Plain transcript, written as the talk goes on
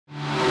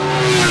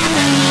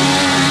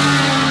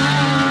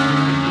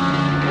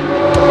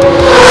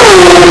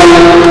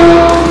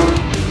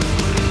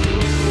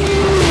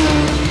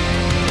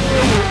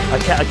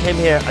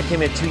I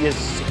came here 2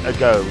 years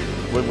ago,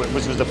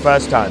 which was the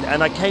first time,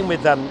 and I came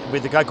with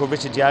a guy called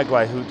Richard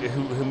Diagwai,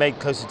 who made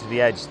Closer to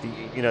the Edge,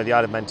 the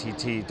Isle of Man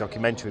TT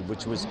documentary,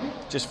 which was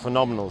just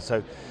phenomenal.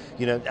 So,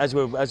 as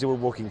we were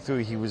walking through,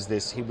 he was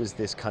this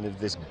kind of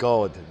this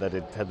god that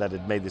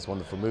had made this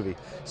wonderful movie.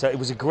 So it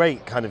was a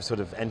great kind of sort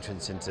of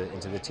entrance into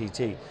the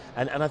TT,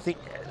 and I think,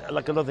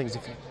 like a lot of things,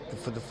 if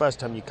for the first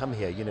time you come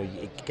here,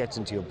 it gets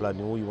into your blood,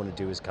 and all you want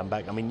to do is come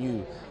back. I mean,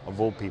 you of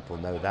all people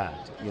know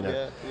that,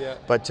 Yeah.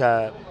 But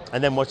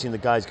and then watching the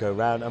guys go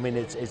around, I mean,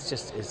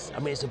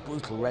 it's a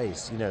brutal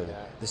race.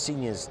 The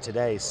seniors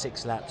today,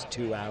 6 laps,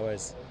 2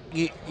 hours.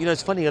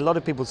 It's funny. A lot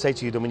of people say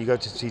to you that when you go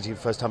to TT the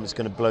first time, it's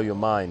going to blow your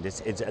mind.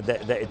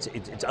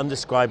 It's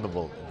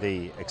undescribable,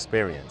 the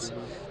experience,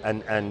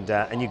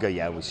 and you go,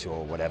 yeah, well,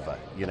 sure, whatever,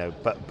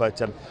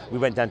 But we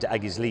went down to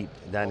Aggie's Leap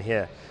down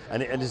here,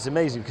 and it's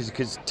amazing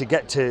because to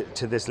get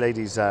to this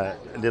lady's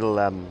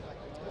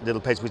little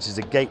place, which is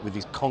a gate with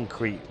these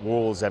concrete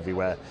walls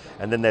everywhere,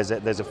 and then there's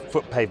a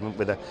foot pavement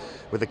with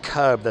a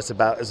curb that's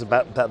about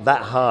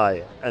that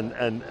high, and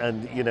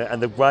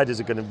the riders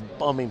are going to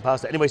bombing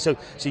past it. Anyway, so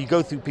you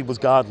go through people's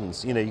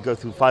gardens, you go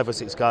through 5 or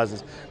 6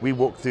 gardens. We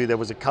walked through, there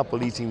was a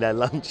couple eating their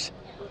lunch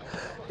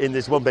in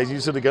this one place. You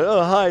sort of go,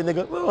 oh hi, and they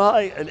go, oh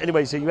hi, and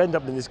anyway, so you end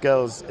up in this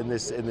girl's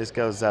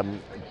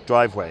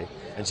driveway,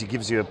 and she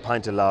gives you a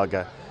pint of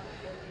lager.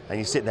 And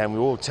you sit there, and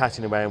we're all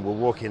chatting around, we're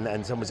walking,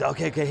 and someone says,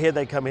 okay, here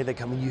they come,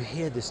 and you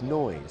hear this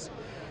noise.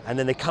 And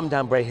then they come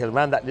down Bray Hill,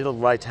 around that little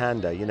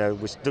right-hander,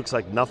 which looks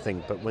like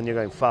nothing, but when you're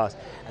going fast,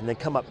 and then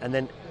come up,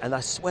 and I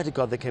swear to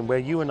God, they came where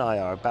you and I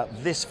are, about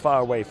this far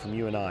away from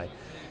you and I,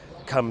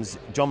 comes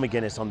John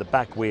McGuinness on the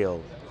back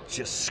wheel,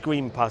 just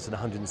screamed past at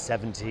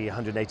 170,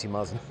 180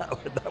 miles an hour.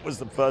 That was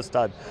the first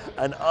time.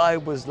 And I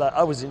was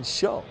in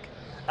shock,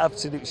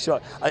 absolute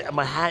shock.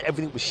 My hand,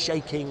 everything was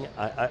shaking.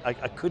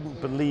 I couldn't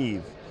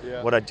believe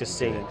what I'd just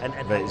seen,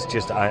 but it's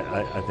just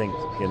I think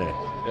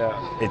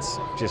it's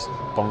just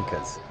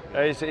bonkers.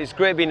 It's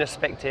great being a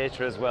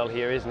spectator as well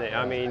here, isn't it?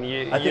 I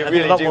mean, I think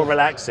a lot more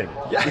relaxing.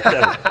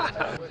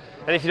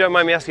 And if you don't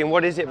mind me asking,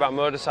 what is it about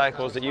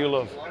motorcycles that you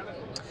love?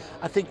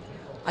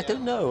 I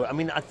don't know. I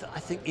mean, I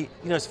think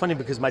it's funny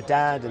because my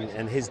dad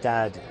and his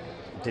dad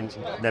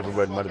never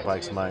rode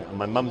motorbikes. On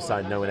my mum's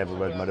side, no one ever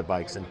rode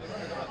motorbikes,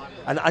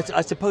 and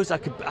I suppose I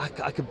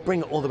could bring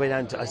it all the way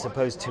down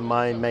to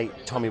my mate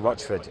Tommy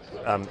Rochford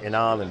in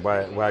Ireland,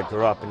 where I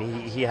grew up, and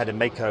he had a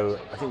Mako,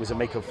 I think it was a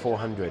Mako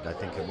 400, I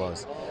think it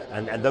was,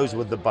 and those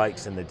were the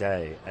bikes in the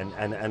day,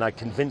 and I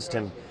convinced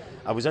him.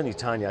 I was only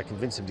tiny. I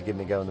convinced him to give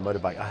me a go on the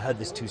motorbike. I heard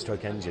this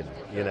 2-stroke engine,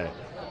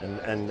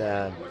 and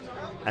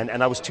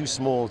I was too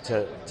small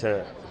to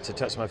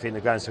touch my feet in the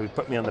ground, so he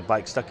put me on the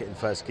bike, stuck it in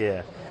first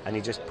gear, and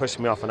he just pushed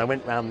me off, and I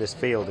went round this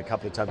field a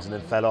couple of times and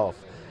then fell off.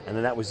 And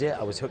then that was it.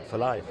 I was hooked for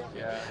life.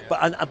 But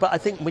I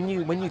think when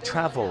you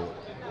travel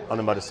on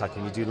a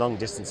motorcycle, and you do long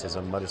distances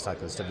on a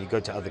motorcycle and stuff, you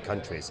go to other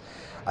countries,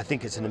 I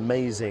think it's an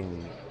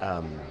amazing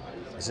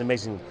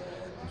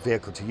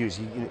vehicle to use.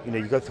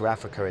 You go through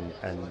Africa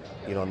and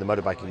on the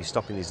motorbike, and you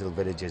stop in these little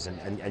villages,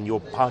 and you're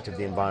part of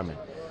the environment.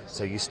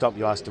 So you stop,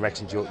 you ask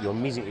directions, you're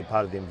immediately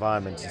part of the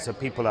environment, and so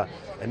people are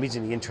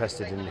immediately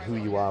interested in who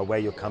you are, where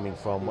you're coming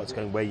from,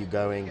 where you're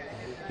going.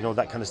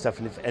 That kind of stuff.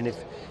 And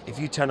if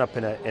you turn up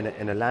in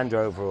a Land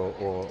Rover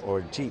or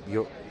a Jeep,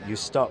 you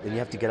stop and you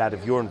have to get out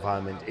of your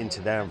environment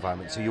into their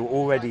environment. So you're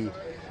already,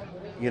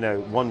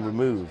 one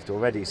removed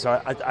already.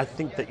 So I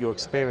think that your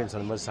experience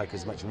on a motorcycle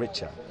is much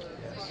richer,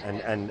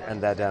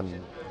 and that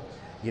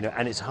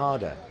and it's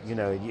harder.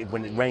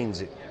 When it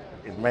rains, it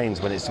rains.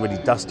 When it's really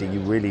dusty,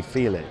 you really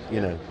feel it.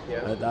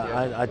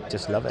 I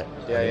just love it.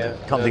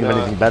 Can't think of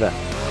anything better.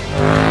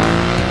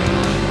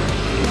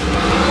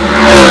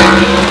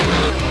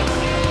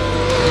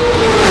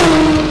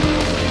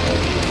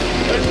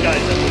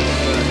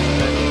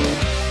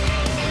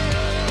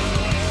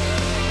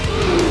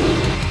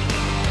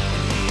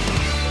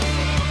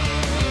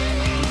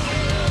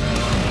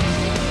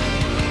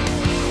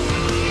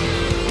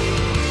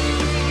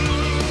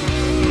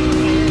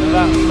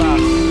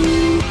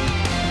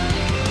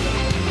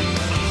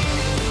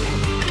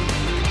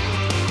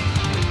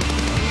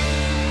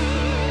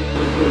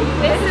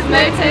 This is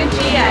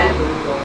MotoGeo.